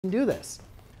do this.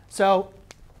 So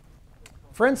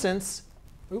for instance,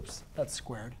 oops, that's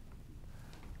squared.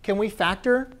 Can we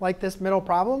factor like this middle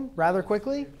problem rather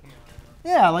quickly?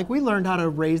 Yeah, like we learned how to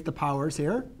raise the powers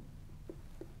here.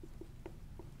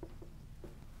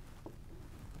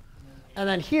 And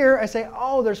then here I say,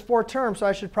 oh, there's 4 terms, so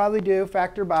I should probably do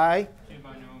factor by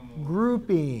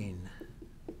grouping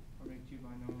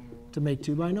to make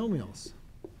 2 binomials.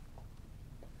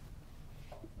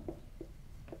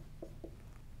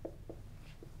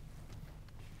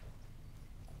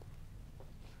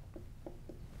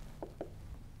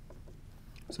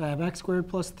 So I have x squared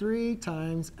plus 3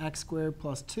 times x squared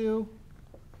plus 2.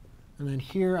 And then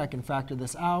here I can factor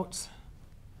this out.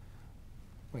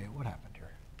 Wait, what happened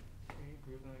here?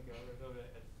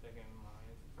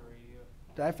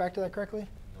 Did I factor that correctly?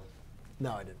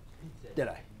 No, I didn't. Did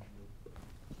I?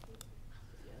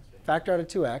 Factor out of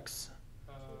 2x.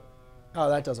 Oh,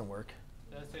 that doesn't work.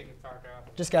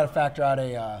 Just got to factor out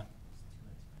a.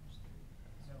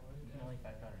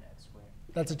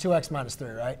 That's a 2x minus 3,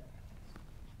 right?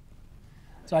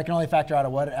 So I can only factor out a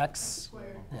what? X?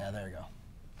 Squared. Yeah, there you go.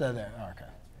 There. Oh, OK.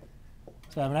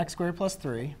 So I have an x squared plus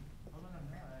 3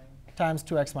 times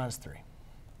 2x minus 3.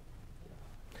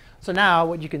 So now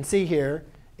what you can see here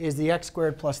is the x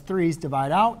squared plus 3's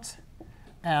divide out.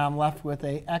 And I'm left with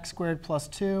a x squared plus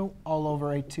 2 all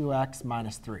over a 2x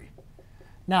minus 3.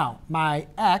 Now, my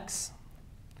x,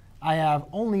 I have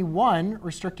only one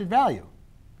restricted value,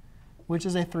 which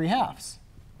is a 3/2.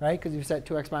 Right? Because if you set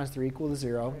 2x minus 3 equal to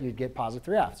 0, you'd get positive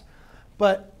 3/2.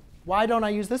 But why don't I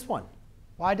use this one?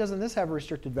 Why doesn't this have a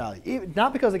restricted value?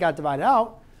 Not because it got divided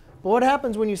out, but what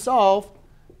happens when you solve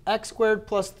x squared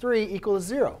plus 3 equal to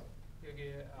 0? You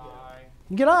get I.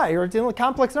 You get I. You're dealing with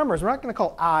complex numbers. We're not going to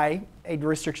call I a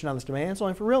restriction on this domain. It's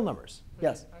only for real numbers.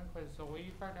 Yes? So when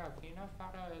you factor out, can you not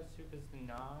factor out s2 because the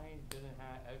 9 doesn't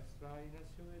have x value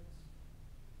next to it?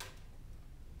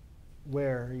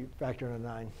 Where are you factoring a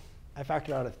 9? I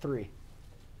factored out a 3.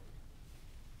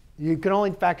 You can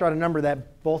only factor out a number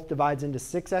that both divides into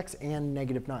 6x and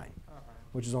 -9,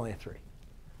 which is only a 3.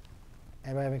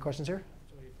 Anybody have any questions here?